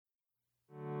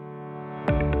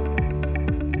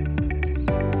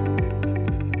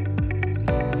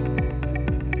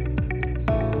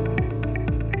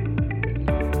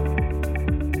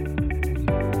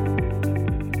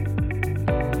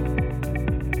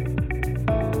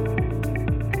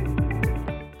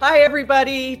Hi,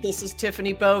 everybody. This is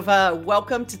Tiffany Bova.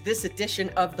 Welcome to this edition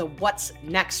of the What's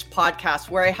Next podcast,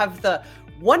 where I have the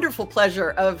wonderful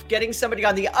pleasure of getting somebody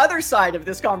on the other side of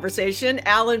this conversation,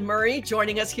 Alan Murray,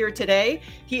 joining us here today.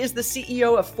 He is the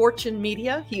CEO of Fortune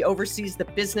Media. He oversees the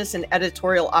business and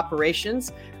editorial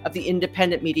operations of the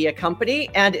independent media company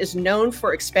and is known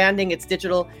for expanding its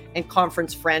digital and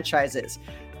conference franchises.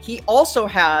 He also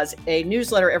has a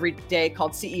newsletter every day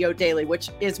called CEO Daily, which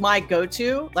is my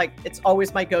go-to. Like, it's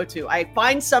always my go-to. I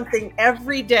find something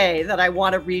every day that I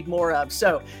want to read more of.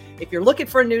 So if you're looking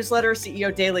for a newsletter,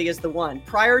 CEO Daily is the one.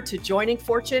 Prior to joining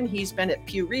Fortune, he's been at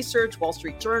Pew Research, Wall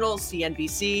Street Journal,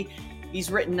 CNBC. He's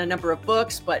written a number of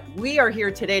books, but we are here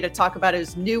today to talk about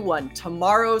his new one,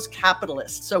 Tomorrow's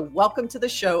Capitalist. So welcome to the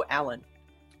show, Alan.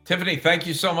 Tiffany, thank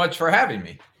you so much for having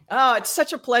me. Oh, it's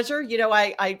such a pleasure. You know,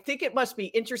 I think it must be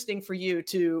interesting for you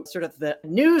to sort of the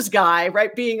news guy,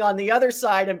 right? Being on the other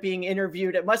side and being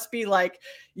interviewed. It must be like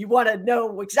you want to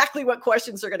know exactly what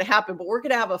questions are going to happen, but we're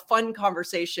going to have a fun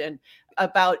conversation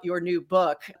about your new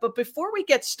book. But before we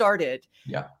get started,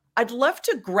 I'd love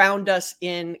to ground us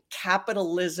in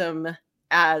capitalism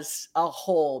as a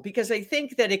whole, because I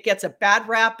think that it gets a bad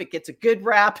rap, it gets a good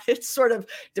rap. It sort of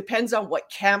depends on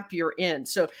what camp you're in.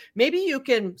 So maybe you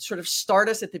can sort of start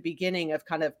us at the beginning of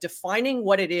kind of defining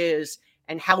what it is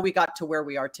and how we got to where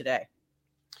we are today.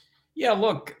 Yeah,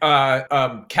 look,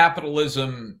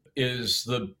 capitalism is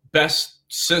the best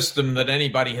system that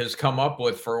anybody has come up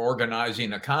with for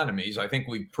organizing economies. I think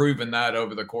we've proven that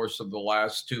over the course of the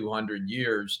last 200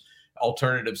 years.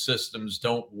 Alternative systems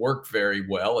don't work very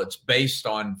well. It's based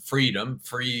on freedom,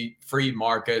 free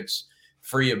markets,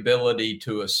 free ability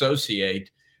to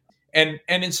associate. And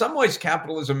in some ways,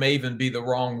 capitalism may even be the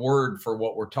wrong word for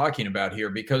what we're talking about here,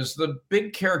 because the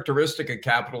big characteristic of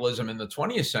capitalism in the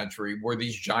 20th century were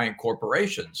these giant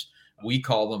corporations. We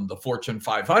call them the Fortune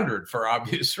 500 for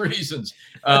obvious reasons.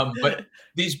 But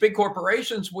these big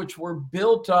corporations, which were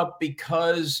built up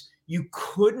because you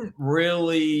couldn't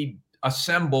really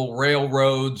assemble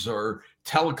railroads or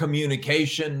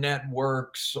telecommunication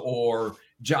networks or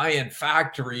giant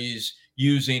factories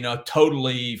using a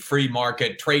totally free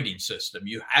market trading system.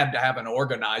 You had to have an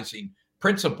organizing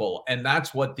principle, and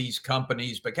that's what these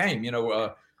companies became. You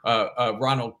know,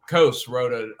 Ronald Coase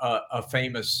wrote a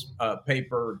famous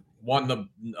paper, won the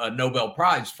Nobel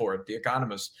Prize for it, The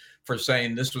Economist, for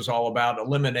saying this was all about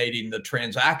eliminating the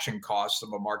transaction costs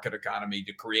of a market economy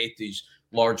to create these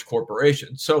large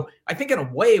corporations. So I think in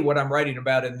a way, what I'm writing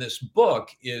about in this book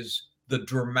is the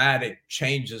dramatic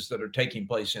changes that are taking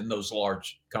place in those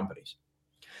large companies.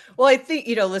 Well, I think,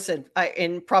 you know, listen,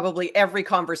 in probably every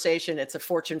conversation, it's a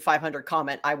Fortune 500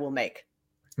 comment I will make,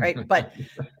 right? But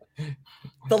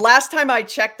the last time I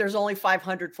checked, there's only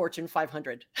 500 Fortune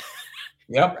 500.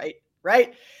 Yeah.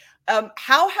 Right.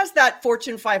 How has that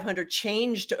Fortune 500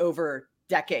 changed over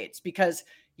decades? Because,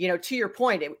 you know, to your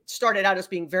point, it started out as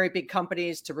being very big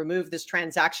companies to remove this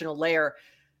transactional layer.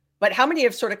 But how many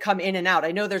have sort of come in and out?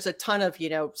 I know there's a ton of, you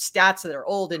know, stats that are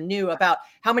old and new about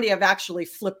how many have actually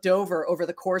flipped over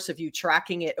the course of you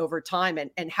tracking it over time.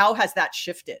 And how has that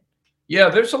shifted? Yeah,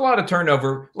 there's a lot of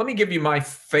turnover. Let me give you my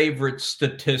favorite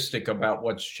statistic about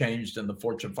what's changed in the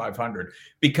Fortune 500,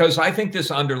 because I think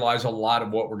this underlies a lot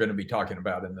of what we're going to be talking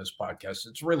about in this podcast.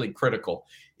 It's really critical.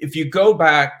 If you go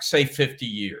back, say, 50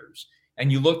 years,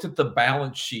 and you looked at the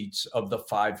balance sheets of the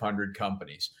 500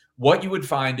 companies, what you would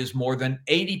find is more than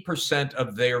 80%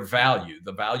 of their value,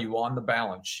 the value on the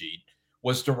balance sheet,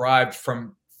 was derived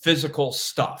from physical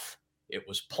stuff. It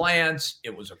was plants,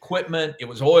 it was equipment, it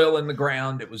was oil in the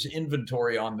ground, it was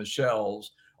inventory on the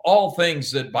shelves, all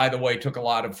things that, by the way, took a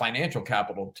lot of financial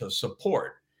capital to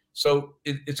support. So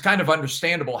it's kind of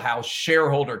understandable how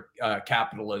shareholder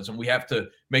capitalism, we have to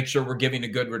make sure we're giving a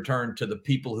good return to the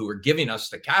people who are giving us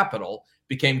the capital,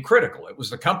 became critical. It was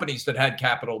the companies that had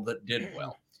capital that did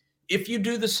well. If you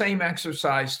do the same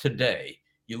exercise today,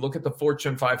 you look at the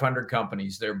Fortune 500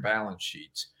 companies, their balance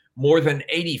sheets, more than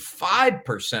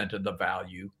 85% of the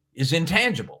value is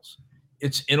intangibles.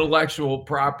 It's intellectual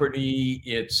property,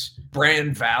 it's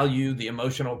brand value, the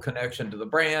emotional connection to the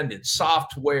brand, it's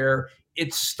software,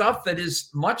 it's stuff that is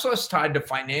much less tied to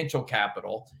financial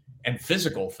capital and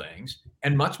physical things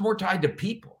and much more tied to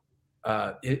people,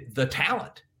 the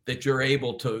talent that you're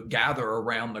able to gather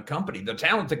around the company, the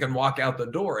talent that can walk out the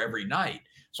door every night.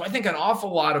 So I think an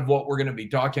awful lot of what we're going to be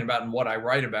talking about and what I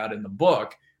write about in the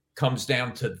book comes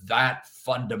down to that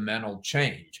fundamental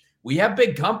change. We have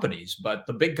big companies, but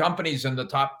the big companies in the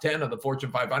top 10 of the Fortune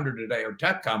 500 today are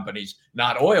tech companies,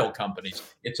 not oil companies.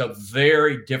 It's a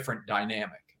very different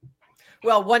dynamic.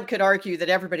 Well, one could argue that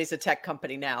everybody's a tech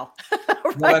company now.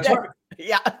 Well, that's right.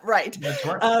 Yeah, right. That's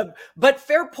right. But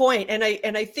fair point. And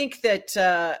I think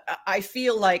that I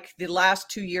feel like the last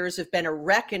 2 years have been a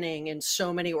reckoning in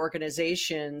so many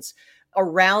organizations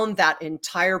around that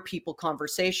entire people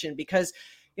conversation, because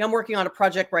I'm working on a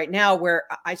project right now where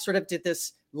I sort of did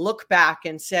this look back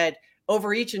and said,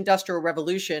 over each industrial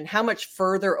revolution, how much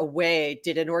further away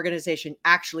did an organization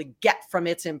actually get from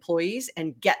its employees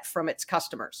and get from its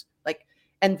customers?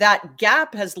 And that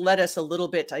gap has led us a little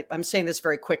bit, I'm saying this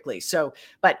very quickly.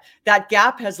 But that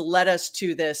gap has led us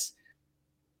to this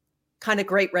kind of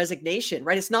great resignation,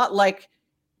 right? It's not like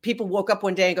people woke up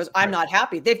one day and goes, I'm not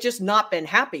happy. They've just not been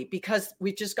happy because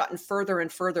we've just gotten further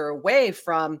and further away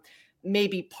from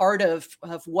maybe part of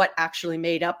what actually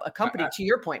made up a company, to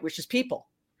your point, which is people.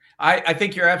 I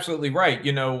think you're absolutely right.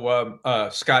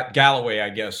 Scott Galloway,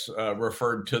 I guess,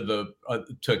 referred to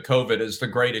to COVID as the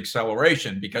great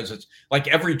acceleration, because it's like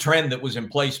every trend that was in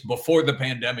place before the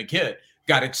pandemic hit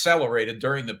got accelerated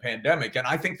during the pandemic. And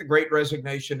I think the great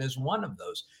resignation is one of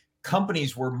those.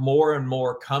 Companies were more and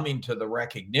more coming to the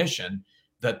recognition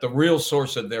that the real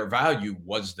source of their value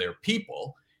was their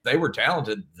people. They were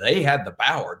talented. They had the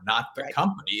power, not the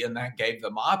company, and that gave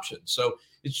them options. So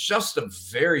it's just a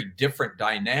very different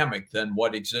dynamic than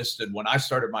what existed when I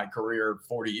started my career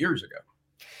 40 years ago.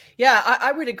 Yeah,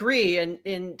 I would agree.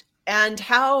 And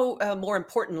how, more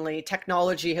importantly,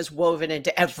 technology has woven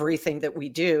into everything that we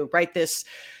do, right?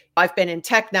 I've been in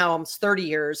tech now almost 30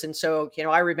 years. And so,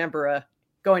 I remember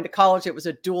going to college, it was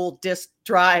a dual disk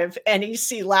drive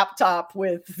NEC laptop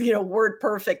with,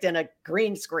 WordPerfect and a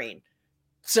green screen.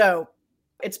 So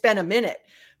it's been a minute.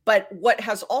 But what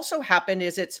has also happened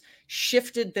is it's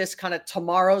shifted this kind of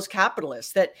tomorrow's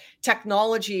capitalist, that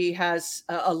technology has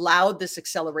allowed this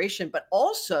acceleration, but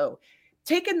also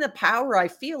taken the power, I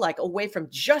feel like, away from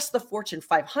just the Fortune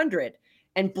 500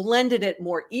 and blended it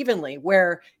more evenly,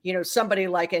 where, somebody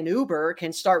like an Uber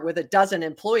can start with a dozen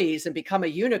employees and become a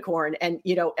unicorn and,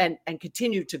 and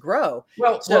continue to grow.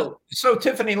 So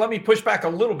Tiffany, let me push back a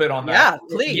little bit on that. Yeah,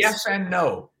 please. Yes and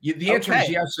no. The answer is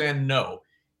yes and no.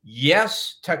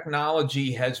 Yes,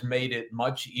 technology has made it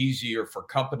much easier for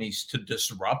companies to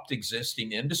disrupt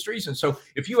existing industries. And so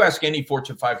if you ask any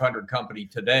Fortune 500 company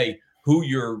today who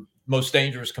your most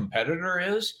dangerous competitor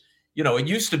is, it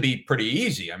used to be pretty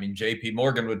easy. I mean, JP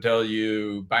Morgan would tell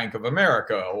you Bank of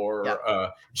America, or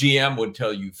GM would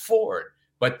tell you Ford.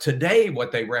 But today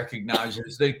what they recognize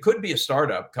is there could be a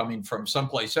startup coming from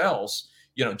someplace else.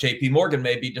 JP Morgan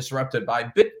may be disrupted by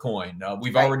Bitcoin.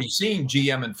 We've already seen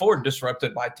GM and Ford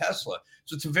disrupted by Tesla.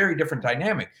 So it's a very different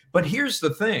dynamic. But here's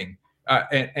the thing.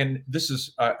 And this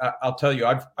is, I'll tell you,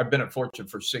 I've been at Fortune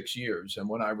for 6 years. And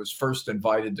when I was first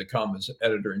invited to come as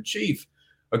editor in chief,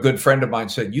 a good friend of mine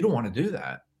said, "You don't want to do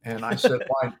that." And I said,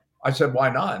 "Why?" I said, "Why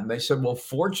not?" And they said, "Well,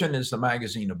 Fortune is the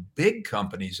magazine of big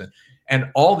companies, and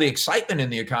all the excitement in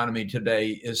the economy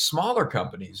today is smaller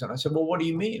companies." And I said, "Well, what do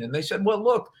you mean?" And they said, "Well,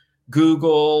 look,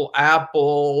 Google,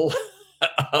 Apple,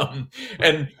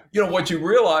 and what you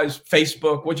realize,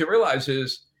 Facebook, what you realize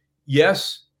is,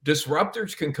 yes,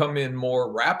 disruptors can come in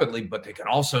more rapidly, but they can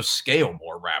also scale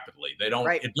more rapidly. They don't,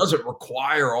 it doesn't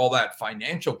require all that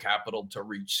financial capital to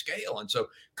reach scale. And so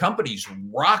companies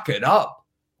rocket up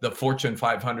the Fortune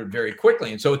 500 very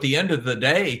quickly. And so at the end of the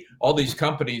day, all these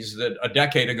companies that a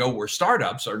decade ago were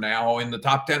startups are now in the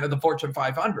top 10 of the Fortune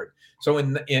 500. So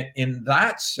in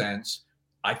that sense,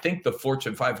 I think the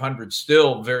Fortune 500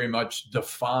 still very much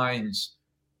defines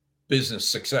business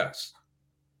success.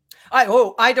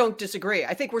 I don't disagree.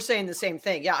 I think we're saying the same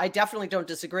thing. Yeah, I definitely don't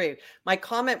disagree. My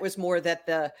comment was more that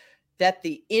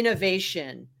the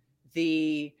innovation,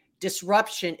 the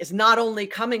disruption is not only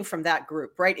coming from that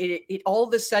group, right? It all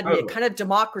of a sudden it kind of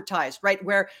democratized, right?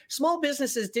 Where small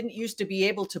businesses didn't used to be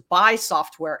able to buy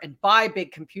software and buy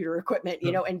big computer equipment,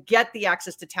 and get the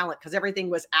access to talent, because everything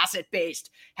was asset-based,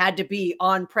 had to be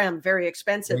on-prem, very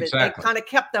expensive. Exactly. It kind of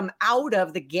kept them out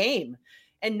of the game.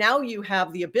 And now you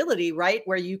have the ability, right,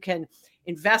 where you can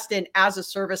invest in as a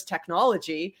service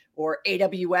technology or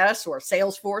AWS or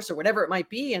Salesforce or whatever it might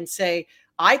be, and say,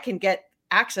 I can get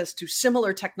access to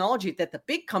similar technology that the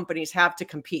big companies have to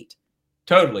compete.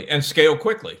 Totally. And scale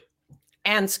quickly.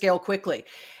 And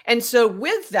so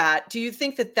with that, do you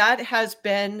think that has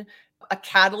been a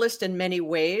catalyst in many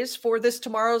ways for this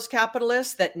tomorrow's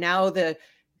capitalist, that now that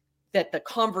the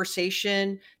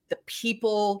conversation, the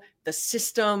people, the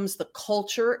systems, the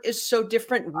culture is so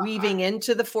different, weaving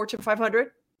into the Fortune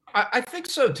 500? I think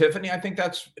so, Tiffany. I think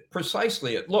that's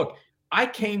precisely it. Look, I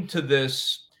came to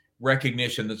this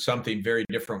recognition that something very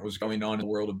different was going on in the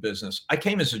world of business. I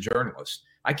came as a journalist.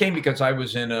 I came because I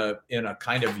was in a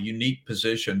kind of unique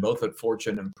position, both at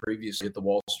Fortune and previously at the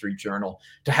Wall Street Journal,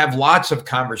 to have lots of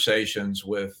conversations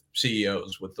with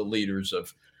CEOs, with the leaders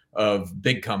of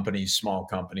big companies, small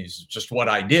companies, just what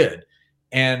I did.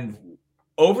 And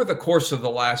over the course of the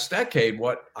last decade,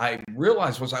 what I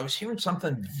realized was I was hearing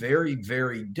something very,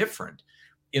 very different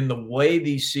in the way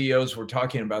these CEOs were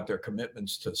talking about their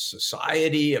commitments to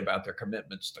society, about their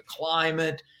commitments to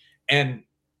climate. And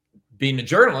being a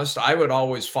journalist, I would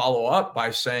always follow up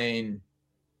by saying,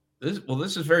 this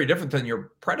is very different than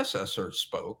your predecessor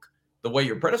spoke, the way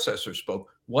your predecessor spoke.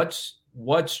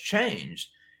 What's changed?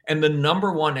 And the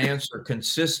number one answer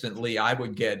consistently I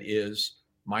would get is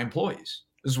my employees.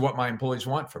 This is what my employees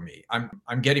want from me.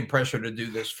 I'm getting pressure to do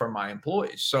this for my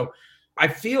employees. So I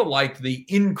feel like the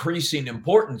increasing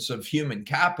importance of human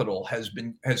capital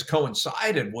has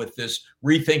coincided with this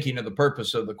rethinking of the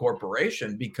purpose of the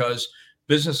corporation, because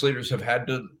business leaders have had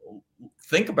to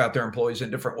think about their employees in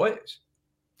different ways.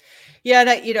 Yeah, and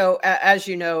as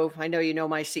you know, I know you know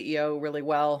my CEO really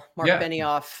well, Mark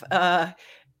Benioff.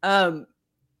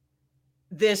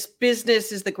 This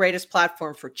business is the greatest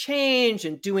platform for change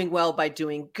and doing well by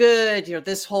doing good.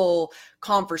 This whole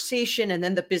conversation, and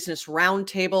then the business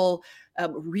roundtable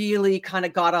really kind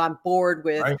of got on board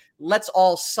with let's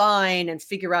all sign and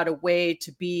figure out a way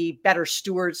to be better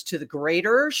stewards to the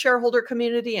greater shareholder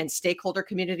community and stakeholder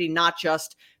community, not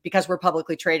just because we're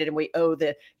publicly traded and we owe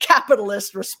the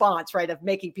capitalist response, right, of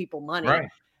making people money. Right.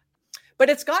 But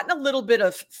it's gotten a little bit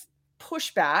of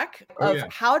pushback of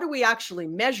how do we actually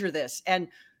measure this? And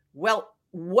well,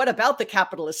 what about the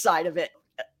capitalist side of it?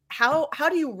 How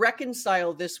do you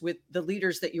reconcile this with the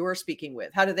leaders that you're speaking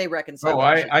with? How do they reconcile?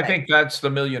 I think that's the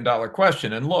 $1 million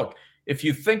question. And look, if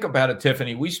you think about it,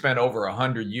 Tiffany, we spent over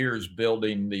 100 years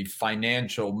building the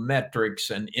financial metrics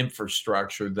and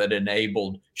infrastructure that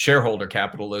enabled shareholder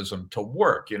capitalism to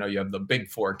work. You have the big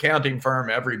four accounting firm.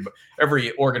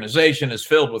 Every organization is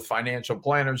filled with financial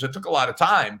planners. It took a lot of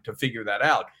time to figure that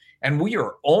out. And we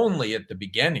are only at the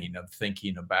beginning of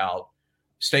thinking about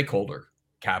stakeholder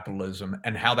capitalism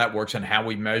and how that works and how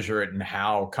we measure it and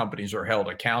how companies are held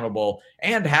accountable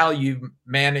and how you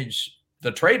manage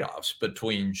the trade-offs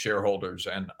between shareholders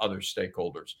and other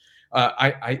stakeholders.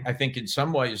 I think in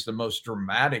some ways the most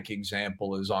dramatic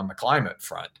example is on the climate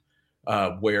front,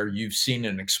 where you've seen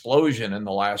an explosion in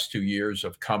the last 2 years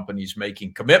of companies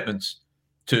making commitments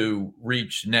to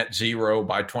reach net zero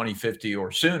by 2050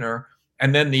 or sooner.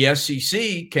 And then the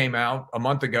SEC came out a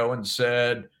month ago and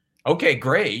said, okay,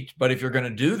 great. But if you're going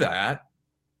to do that,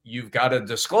 you've got to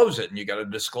disclose it, and you got to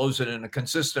disclose it in a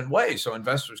consistent way so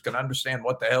investors can understand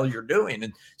what the hell you're doing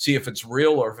and see if it's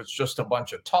real or if it's just a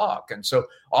bunch of talk. And so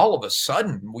all of a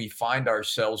sudden we find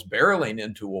ourselves barreling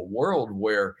into a world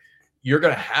where you're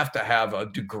going to have a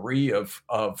degree of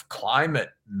climate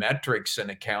metrics and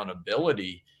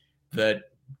accountability that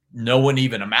no one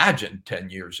even imagined 10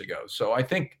 years ago. So I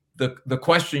think the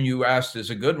question you asked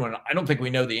is a good one. I don't think we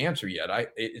know the answer yet.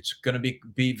 It's going to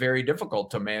be very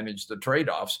difficult to manage the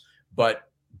trade-offs. But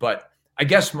I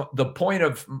guess the point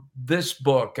of this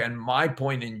book and my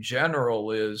point in general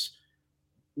is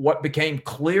what became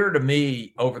clear to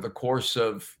me over the course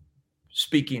of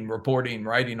speaking, reporting,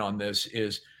 writing on this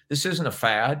isn't a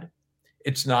fad.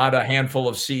 It's not a handful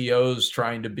of CEOs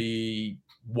trying to be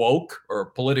woke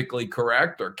or politically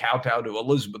correct or kowtow to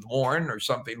Elizabeth Warren or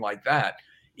something like that.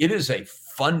 It is a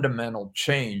fundamental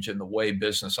change in the way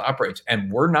business operates, and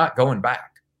we're not going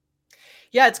back.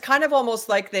 Yeah, it's kind of almost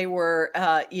like they were,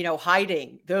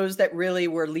 hiding those that really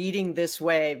were leading this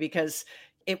way because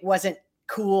it wasn't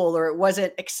cool or it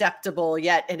wasn't acceptable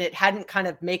yet, and it hadn't kind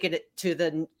of made it to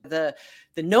the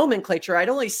nomenclature. I'd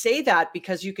only say that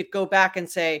because you could go back and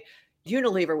say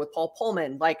Unilever with Paul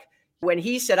Pullman, like when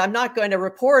he said, I'm not going to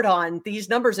report on these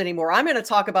numbers anymore. I'm going to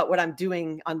talk about what I'm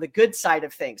doing on the good side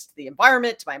of things, to the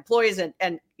environment, to my employees.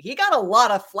 And he got a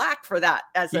lot of flack for that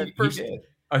as a person. He did.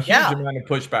 A huge amount of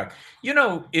pushback.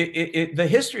 The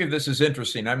history of this is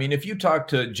interesting. I mean, if you talk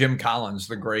to Jim Collins,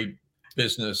 the great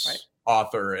business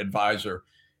author, advisor,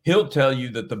 he'll tell you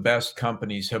that the best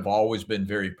companies have always been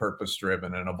very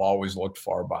purpose-driven and have always looked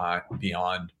far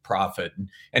beyond profit.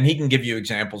 And he can give you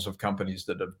examples of companies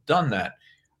that have done that.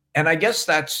 And I guess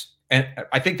and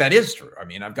I think that is true. I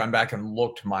mean, I've gone back and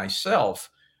looked myself,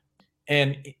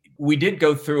 and we did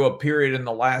go through a period in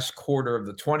the last quarter of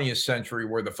the 20th century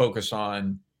where the focus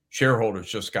on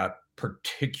shareholders just got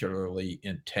particularly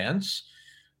intense.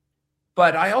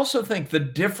 But I also think the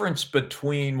difference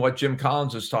between what Jim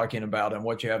Collins is talking about and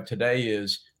what you have today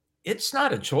is it's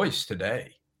not a choice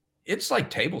today. It's like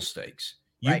table stakes.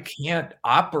 You Right. can't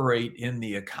operate in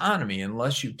the economy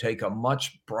unless you take a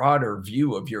much broader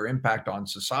view of your impact on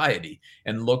society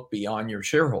and look beyond your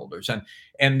shareholders.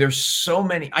 And there's so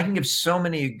many, I can give so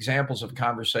many examples of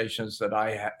conversations that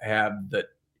I have that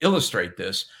illustrate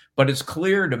this, but it's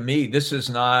clear to me this is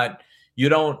not,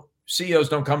 CEOs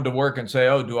don't come to work and say,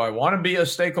 oh, do I want to be a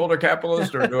stakeholder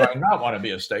capitalist or do I not want to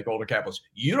be a stakeholder capitalist?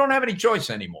 You don't have any choice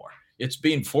anymore. It's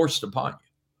being forced upon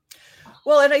you.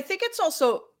 Well, and I think it's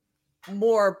also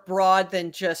more broad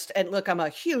than just, and look, I'm a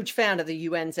huge fan of the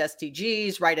UN's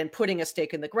SDGs, right? And putting a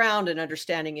stake in the ground and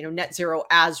understanding, net zero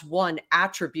as one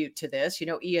attribute to this.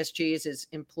 ESG is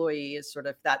employee is sort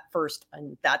of that first,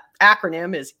 and that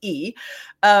acronym is E.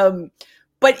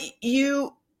 But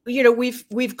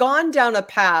we've gone down a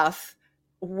path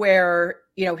where,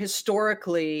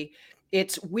 historically,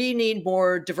 we need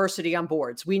more diversity on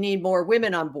boards. We need more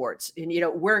women on boards. And,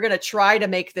 we're going to try to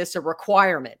make this a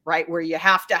requirement, right? Where you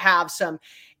have to have some,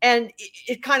 and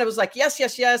it kind of was like, yes,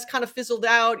 kind of fizzled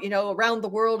out, around the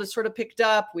world. It sort of picked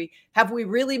up. Have we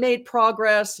really made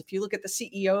progress? If you look at the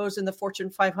CEOs in the Fortune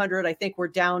 500, I think we're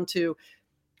down to,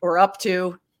 or up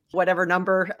to whatever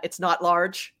number. It's not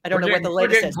large. I don't know what the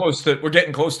latest is. We're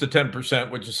getting close to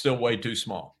 10%, which is still way too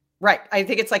small. Right. I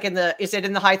think it's like is it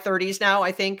in the high 30s now?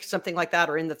 I think something like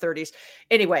that, or in the 30s.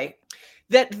 Anyway,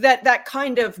 that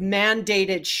kind of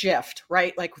mandated shift,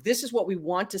 right? Like, this is what we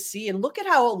want to see. And look at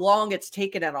how long it's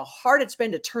taken and how hard it's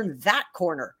been to turn that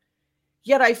corner.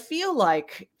 Yet I feel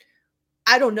like,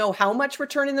 I don't know how much we're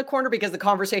turning the corner, because the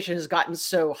conversation has gotten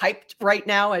so hyped right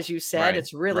now. As you said, right,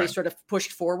 it's really sort of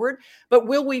pushed forward. But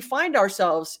will we find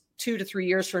ourselves 2 to 3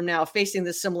 years from now facing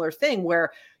this similar thing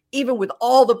where, even with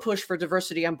all the push for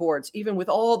diversity on boards, even with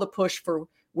all the push for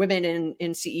women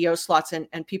in CEO slots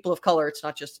and people of color, it's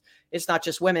not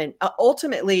just women.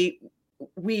 Ultimately,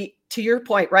 to your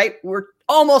point, right, we're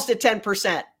almost at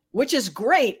 10%, which is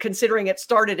great considering it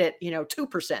started at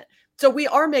 2%. So we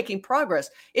are making progress.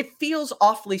 It feels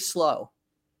awfully slow.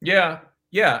 Yeah.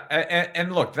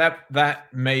 And look,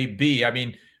 that may be. I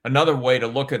mean, another way to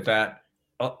look at that,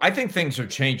 I think things are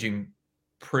changing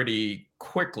pretty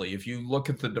quickly. If you look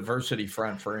at the diversity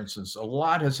front, for instance, a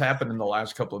lot has happened in the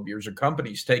last couple of years of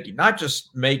companies not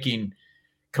just making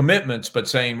commitments, but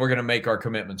saying, we're going to make our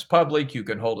commitments public. You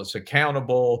can hold us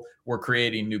accountable. We're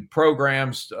creating new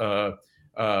programs. We're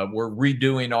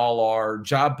redoing all our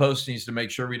job postings to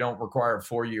make sure we don't require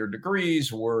 4-year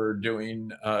degrees. We're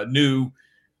doing new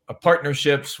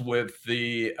partnerships with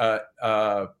the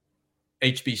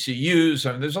HBCUs.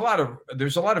 I mean, there's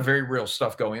a lot of very real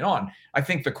stuff going on. I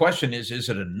think the question is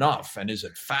it enough, and is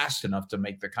it fast enough to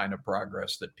make the kind of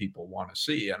progress that people want to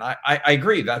see? And I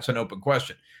agree, that's an open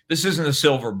question. This isn't a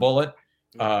silver bullet,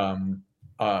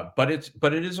 but it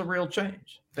is a real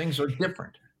change. Things are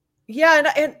different.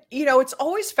 Yeah, and it's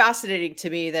always fascinating to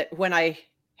me that when I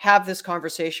have this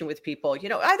conversation with people,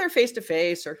 either face to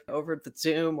face or over the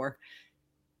Zoom, or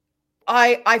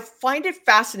I find it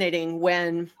fascinating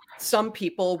when some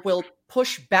people will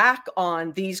push back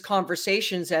on these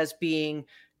conversations as being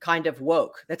kind of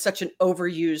woke. That's such an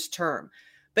overused term,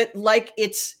 but like,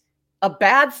 it's a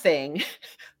bad thing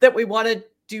that we want to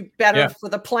do better for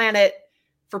the planet,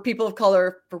 for people of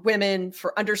color, for women,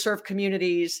 for underserved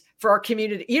communities, for our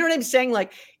community. You know what I'm saying?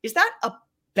 Like, is that a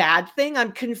bad thing?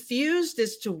 I'm confused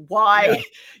as to why.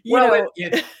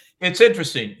 It's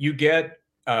interesting. You get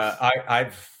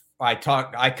I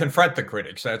confront the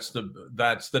critics. That's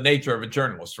the nature of a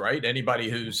journalist, right? Anybody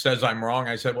who says I'm wrong,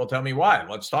 I said, well, tell me why.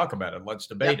 Let's talk about it. Let's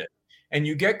debate it. And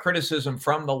you get criticism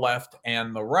from the left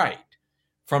and the right.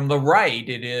 From the right,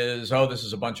 it is, oh, this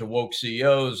is a bunch of woke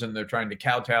CEOs and they're trying to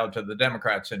kowtow to the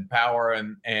Democrats in power,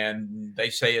 and they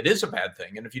say it is a bad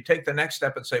thing. And if you take the next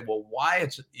step and say, well, why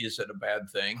is it a bad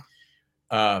thing?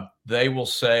 They will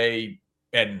say,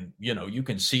 and you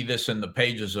can see this in the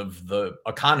pages of The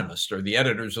Economist or the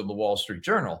editors of the Wall Street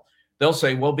Journal. They'll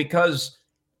say, well, because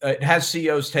it has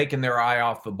CEOs taking their eye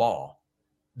off the ball.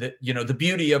 The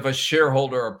beauty of a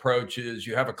shareholder approach is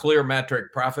you have a clear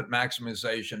metric, profit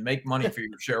maximization, make money for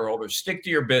your shareholders, stick to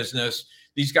your business.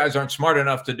 These guys aren't smart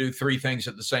enough to do 3 things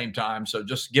at the same time. So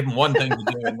just give them one thing to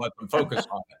do and let them focus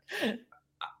on it.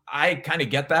 I kind of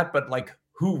get that, but like,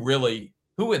 who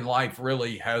in life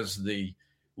really has the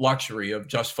luxury of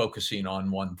just focusing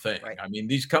on one thing? Right. I mean,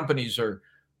 these companies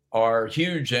are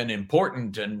huge and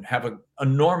important and have an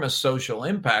enormous social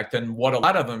impact. And what a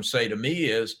lot of them say to me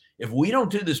is, if we don't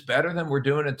do this better than we're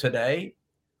doing it today,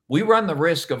 we run the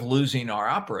risk of losing our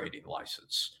operating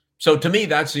license. So to me,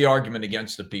 that's the argument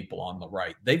against the people on the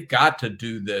right. They've got to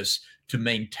do this to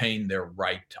maintain their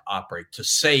right to operate, to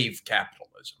save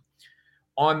capitalism.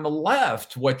 On the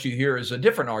left, what you hear is a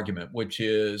different argument, which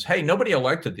is, hey, nobody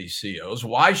elected these CEOs.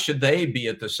 Why should they be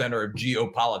at the center of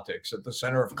geopolitics, at the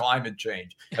center of climate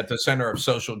change, at the center of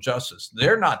social justice?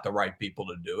 They're not the right people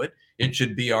to do it. It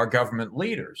should be our government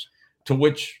leaders. To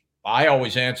which I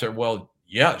always answer, well,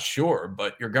 yeah, sure,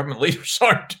 but your government leaders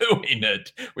aren't doing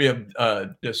it. We have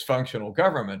dysfunctional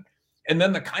government. And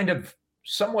then the kind of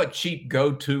somewhat cheap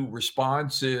go-to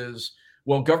response is,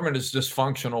 well, government is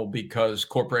dysfunctional because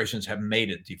corporations have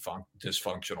made it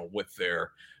dysfunctional with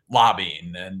their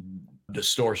lobbying and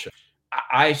distortion.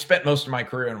 I spent most of my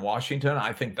career in Washington.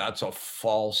 I think that's a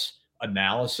false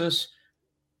analysis,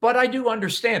 but I do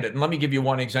understand it. And let me give you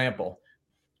one example.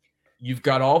 You've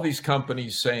got all these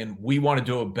companies saying, we want to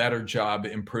do a better job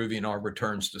improving our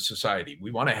returns to society. We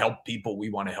want to help people.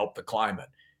 We want to help the climate.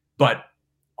 But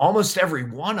almost every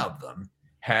one of them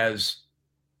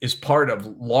is part of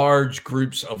large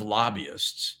groups of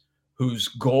lobbyists whose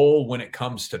goal when it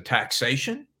comes to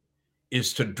taxation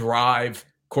is to drive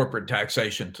corporate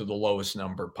taxation to the lowest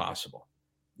number possible.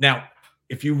 Now,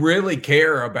 if you really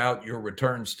care about your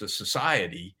returns to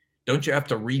society, don't you have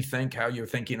to rethink how you're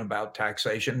thinking about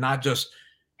taxation? Not just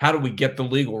how do we get the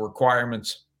legal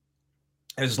requirements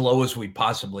as low as we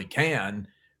possibly can,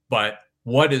 but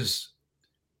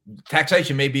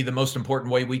taxation may be the most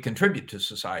important way we contribute to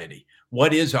society.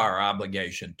 What is our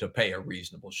obligation to pay a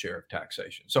reasonable share of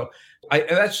taxation? So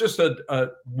that's just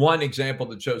one example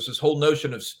that shows this whole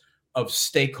notion of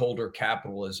stakeholder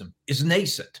capitalism is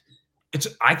nascent.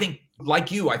 I think, like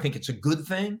you, I think it's a good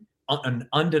thing, an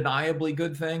undeniably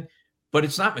good thing, but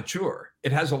it's not mature.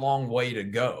 It has a long way to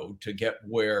go to get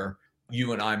where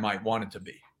you and I might want it to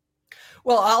be.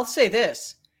 Well, I'll say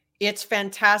this. It's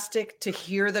fantastic to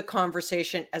hear the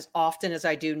conversation as often as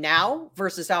I do now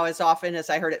versus how as often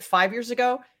as I heard it 5 years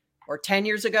ago or 10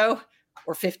 years ago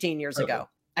or 15 years ago.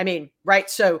 I mean, right.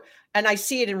 So, and I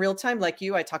see it in real time, like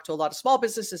you. I talk to a lot of small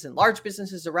businesses and large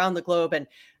businesses around the globe. And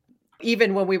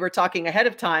even when we were talking ahead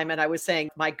of time and I was saying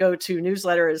my go-to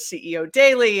newsletter is CEO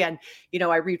Daily and,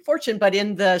 I read Fortune, but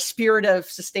in the spirit of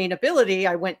sustainability,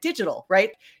 I went digital,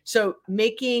 right? So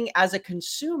making as a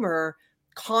consumer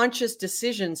conscious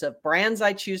decisions of brands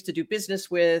I choose to do business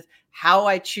with, how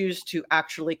I choose to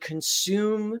actually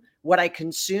consume what I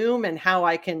consume and how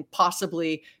I can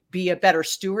possibly be a better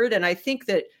steward. And I think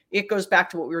that it goes back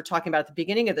to what we were talking about at the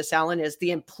beginning of this, Alan, is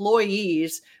the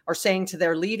employees are saying to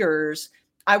their leaders,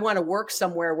 I want to work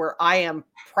somewhere where I am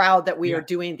proud that we are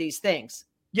doing these things.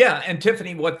 Yeah. And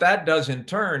Tiffany, what that does in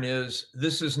turn is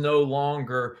this is no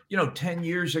longer, 10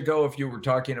 years ago, if you were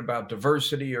talking about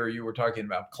diversity or you were talking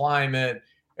about climate,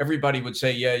 everybody would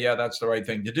say, yeah, that's the right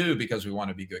thing to do because we want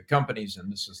to be good companies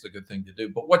and this is the good thing to do.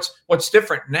 But what's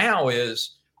different now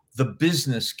is the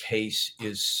business case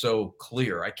is so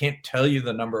clear. I can't tell you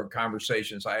the number of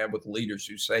conversations I have with leaders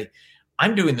who say,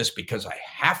 I'm doing this because I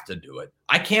have to do it.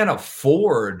 I can't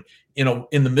afford,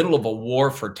 in the middle of a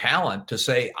war for talent to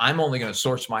say, I'm only going to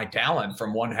source my talent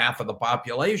from one half of the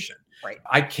population. Right.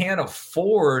 I can't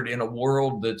afford in a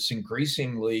world that's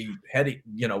increasingly heading,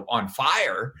 on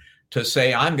fire to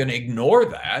say, I'm going to ignore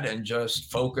that and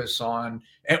just focus on,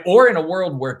 or in a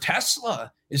world where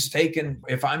Tesla is taken,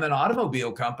 if I'm an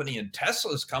automobile company and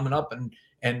Tesla is coming up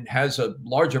and has a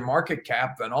larger market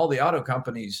cap than all the auto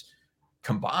companies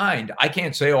combined, I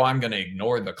can't say, I'm going to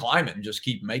ignore the climate and just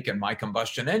keep making my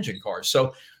combustion engine cars.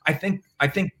 So I think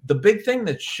the big thing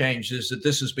that's changed is that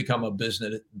this has become a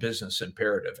business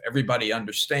imperative. Everybody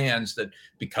understands that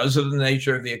because of the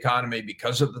nature of the economy,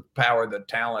 because of the power that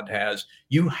talent has,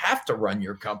 you have to run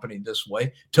your company this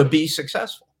way to be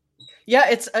successful.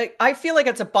 Yeah, I feel like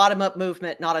it's a bottom-up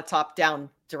movement, not a top-down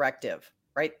directive,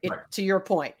 right? Right. To your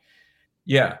point.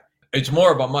 Yeah, it's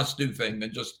more of a must-do thing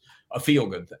than just a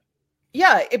feel-good thing.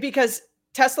 Yeah, because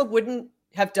Tesla wouldn't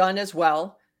have done as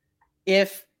well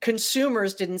if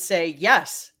consumers didn't say,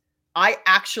 yes, I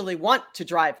actually want to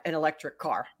drive an electric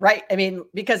car, right? I mean,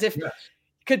 because if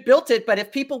could built it, but if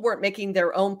people weren't making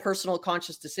their own personal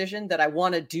conscious decision that I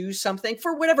want to do something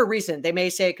for whatever reason, they may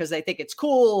say because they think it's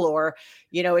cool or,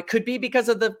 it could be because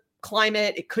of the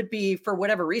climate. It could be for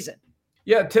whatever reason.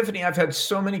 Yeah, Tiffany, I've had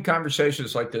so many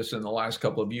conversations like this in the last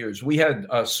couple of years. We had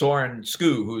Soren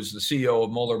Skoo, who's the CEO of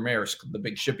Moller-Maersk, the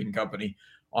big shipping company,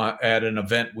 at an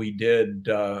event we did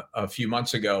a few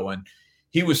months ago. And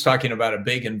he was talking about a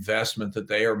big investment that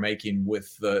they are making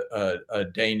with a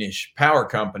Danish power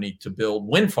company to build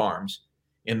wind farms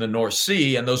in the North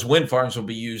Sea. And those wind farms will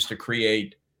be used to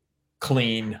create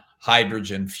clean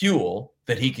hydrogen fuel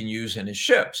that he can use in his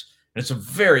ships. And it's a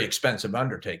very expensive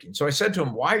undertaking. So I said to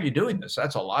him, why are you doing this?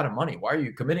 That's a lot of money. Why are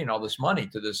you committing all this money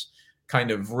to this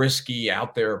kind of risky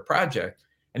out there project?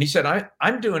 And he said,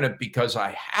 I'm doing it because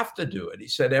I have to do it. He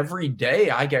said, every day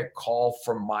I get calls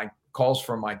from my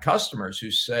customers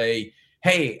who say,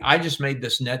 hey, I just made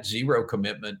this net zero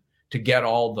commitment to get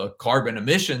all the carbon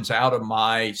emissions out of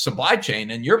my supply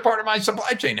chain. And you're part of my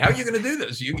supply chain. How are you going to do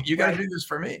this? You got to do this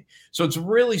for me. So it's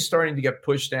really starting to get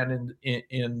pushed down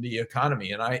in the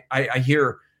economy. And I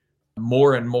hear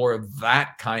more and more of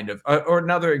that kind of, or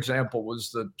another example was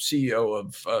the CEO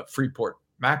of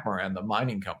Freeport-McMoRan, the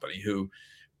mining company, who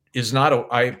is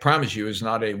not I promise you, is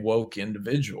not a woke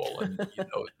individual. And,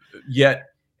 yet,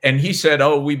 and he said,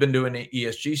 oh, we've been doing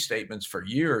ESG statements for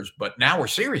years, but now we're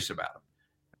serious about them.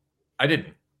 I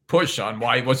didn't push on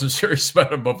why he wasn't serious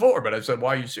about them before, but I said,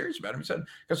 why are you serious about them? He said,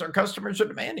 because our customers are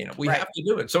demanding it. We have to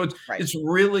do it. So this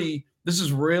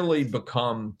has really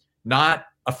become not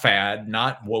a fad,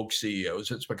 not woke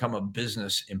CEOs. It's become a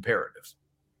business imperative.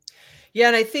 Yeah.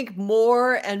 And I think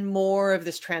more and more of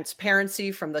this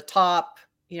transparency from the top,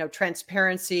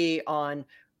 transparency on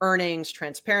earnings,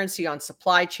 transparency on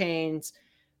supply chains,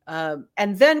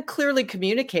 and then clearly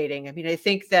communicating. I mean, I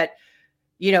think that,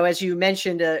 as you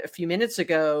mentioned a few minutes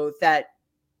ago, that,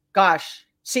 gosh,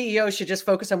 CEOs should just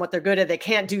focus on what they're good at. They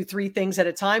can't do 3 things at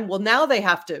a time. Well, now they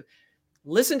have to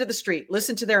listen to the street,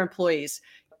 listen to their employees,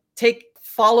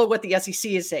 follow what the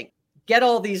SEC is saying, get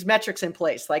all these metrics in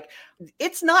place. Like,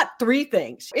 it's not 3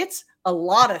 things. It's a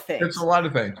lot of things. It's a lot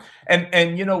of things.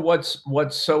 And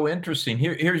what's so interesting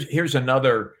here's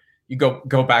another, you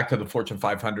go back to the Fortune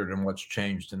 500 and what's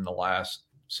changed in the last,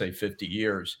 say, 50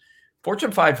 years.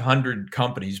 Fortune 500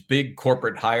 companies, big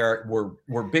corporate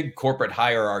were big corporate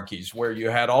hierarchies where you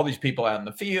had all these people out in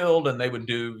the field and they would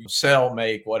sell,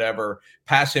 make, whatever,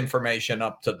 pass information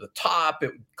up to the top.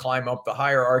 It would climb up the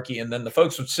hierarchy, and then the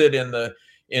folks would sit in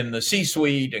the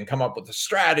C-suite and come up with a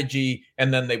strategy,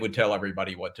 and then they would tell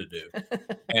everybody what to do,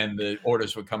 and the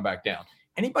orders would come back down.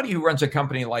 Anybody who runs a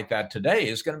company like that today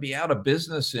is going to be out of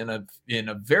business in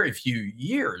a very few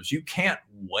years. You can't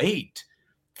wait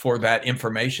for that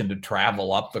information to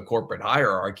travel up the corporate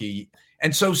hierarchy.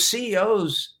 And so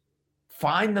CEOs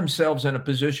find themselves in a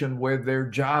position where their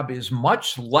job is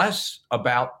much less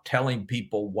about telling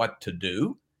people what to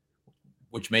do,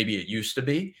 which maybe it used to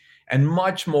be, and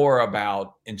much more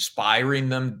about inspiring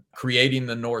them, creating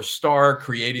the North Star,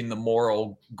 creating the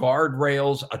moral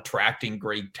guardrails, attracting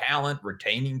great talent,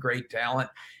 retaining great talent.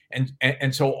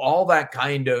 And so all that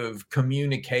kind of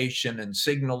communication and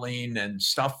signaling and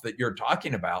stuff that you're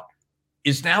talking about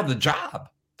is now the job.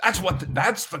 That's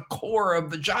the core of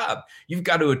the job. You've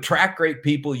got to attract great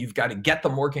people. You've got to get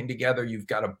them working together. You've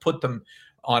got to put them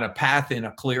on a path in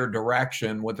a clear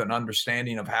direction with an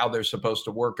understanding of how they're supposed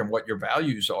to work and what your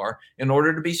values are in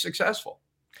order to be successful.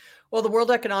 Well, the World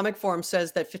Economic Forum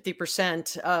says that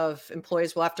 50% of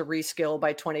employees will have to reskill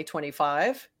by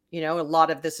 2025. A lot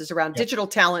of this is around digital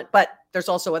talent, but there's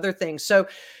also other things. So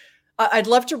I'd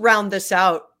love to round this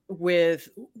out with,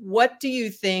 what do you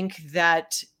think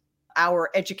that our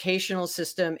educational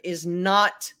system is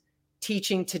not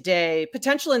teaching today,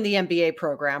 potentially in the MBA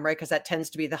program, right? Because that tends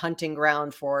to be the hunting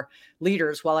ground for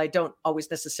leaders. While I don't always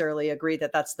necessarily agree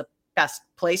that that's the best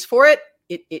place for it,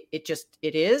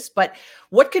 it is. But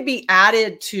what could be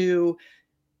added to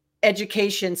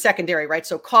education secondary, right?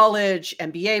 So college,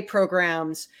 MBA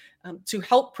programs, to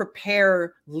help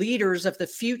prepare leaders of the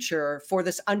future for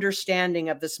this understanding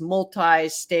of this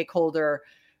multi-stakeholder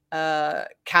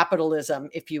capitalism,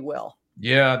 if you will.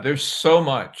 Yeah, there's so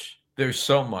much.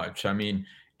 I mean,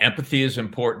 empathy is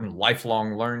important.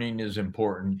 Lifelong learning is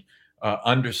important.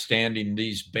 Understanding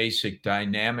these basic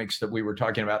dynamics that we were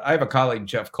talking about. I have a colleague,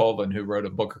 Jeff Colvin, who wrote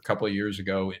a book a couple of years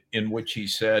ago in which he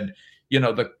said,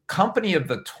 the company of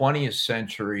the 20th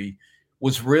century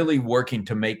was really working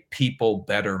to make people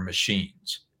better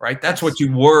machines, right? That's what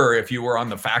you were if you were on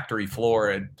the factory floor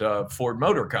at Ford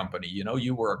Motor Company.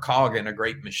 You were a cog in a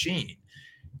great machine.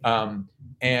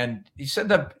 And he said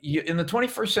that in the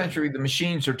 21st century, the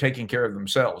machines are taking care of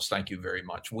themselves. Thank you very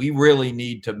much. We really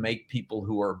need to make people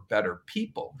who are better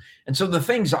people. And so the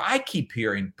things I keep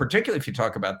hearing, particularly if you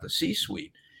talk about the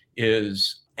C-suite,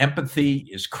 is empathy,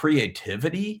 is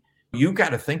creativity. You got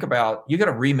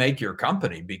to remake your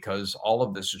company because all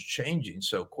of this is changing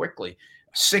so quickly.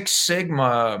 Six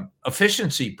Sigma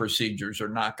efficiency procedures are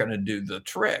not going to do the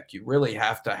trick. You really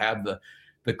have to have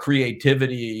the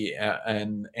creativity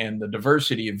and the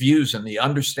diversity of views and the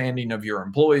understanding of your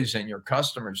employees and your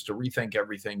customers to rethink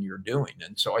everything you're doing.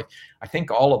 And so I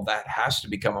think all of that has to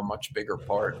become a much bigger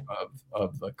part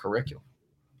of the curriculum.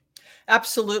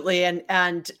 Absolutely.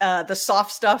 And the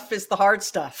soft stuff is the hard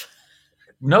stuff.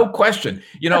 No question.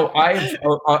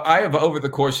 I have over the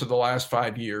course of the last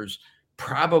 5 years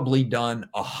probably done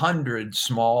 100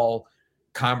 small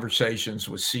conversations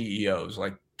with CEOs,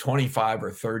 like 25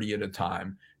 or 30 at a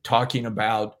time, talking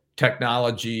about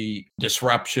technology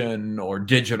disruption or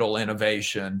digital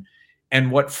innovation.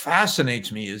 And what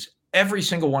fascinates me is every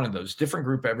single one of those, different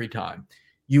group every time,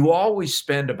 you always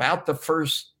spend about the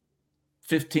first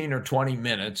 15 or 20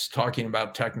 minutes talking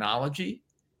about technology,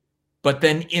 but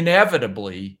then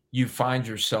inevitably you find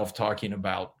yourself talking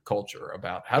about culture,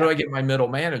 about how do I get my middle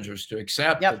managers to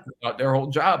accept that their whole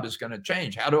job is going to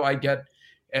change? How do I get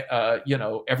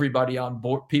everybody on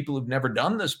board, people who've never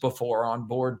done this before on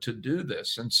board to do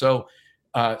this? And so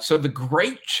the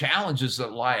great challenges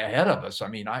that lie ahead of us. I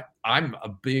mean, I'm a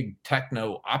big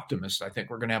techno optimist. I think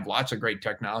we're going to have lots of great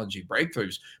technology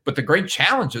breakthroughs, but the great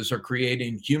challenges are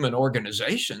creating human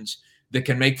organizations that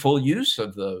can make full use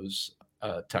of those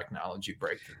technology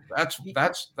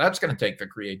breakthroughs. That's going to take the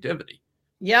creativity.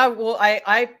 Yeah, well,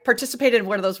 I participated in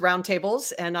one of those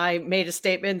roundtables, and I made a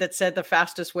statement that said the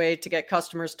fastest way to get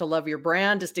customers to love your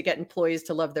brand is to get employees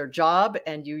to love their job.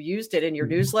 And you used it in your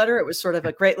newsletter. It was sort of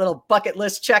a great little bucket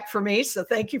list check for me. So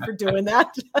thank you for doing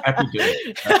that. Happy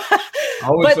to.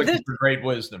 Always looking for great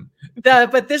wisdom.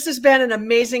 But this has been an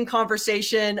amazing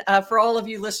conversation. For all of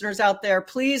you listeners out there,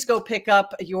 please go pick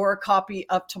up your copy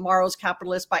of Tomorrow's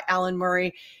Capitalist by Alan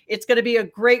Murray. It's going to be a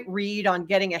great read on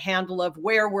getting a handle of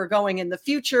where we're going in the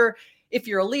future. If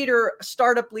you're a leader, a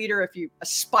startup leader, if you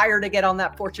aspire to get on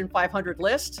that Fortune 500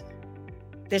 list,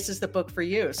 this is the book for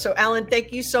you. So Alan,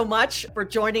 thank you so much for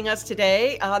joining us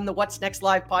today on the What's Next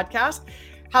Live podcast.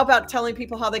 How about telling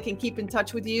people how they can keep in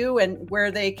touch with you and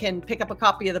where they can pick up a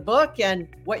copy of the book and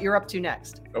what you're up to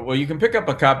next? Well, you can pick up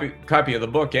a copy of the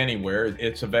book anywhere.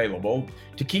 It's available.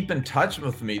 To keep in touch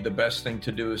with me, the best thing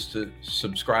to do is to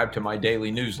subscribe to my daily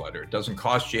newsletter. It doesn't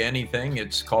cost you anything.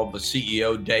 It's called the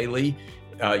CEO Daily.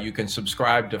 You can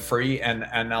subscribe to free. And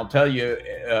I'll tell you,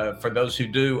 for those who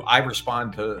do, I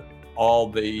respond to all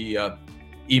the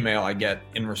email I get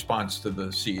in response to the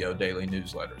CEO Daily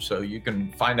newsletter. So you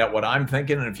can find out what I'm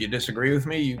thinking. And if you disagree with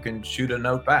me, you can shoot a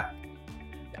note back.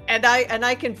 And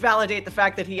I can validate the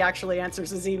fact that he actually answers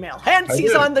his email. Hence,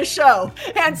 he's on the show.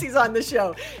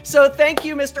 So thank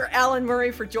you, Mr. Alan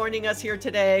Murray, for joining us here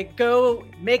today. Go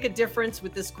make a difference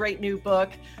with this great new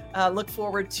book. Look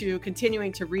forward to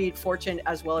continuing to read Fortune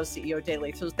as well as CEO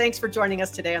Daily. So thanks for joining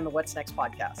us today on the What's Next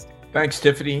podcast. Thanks,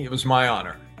 Tiffany. It was my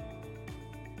honor.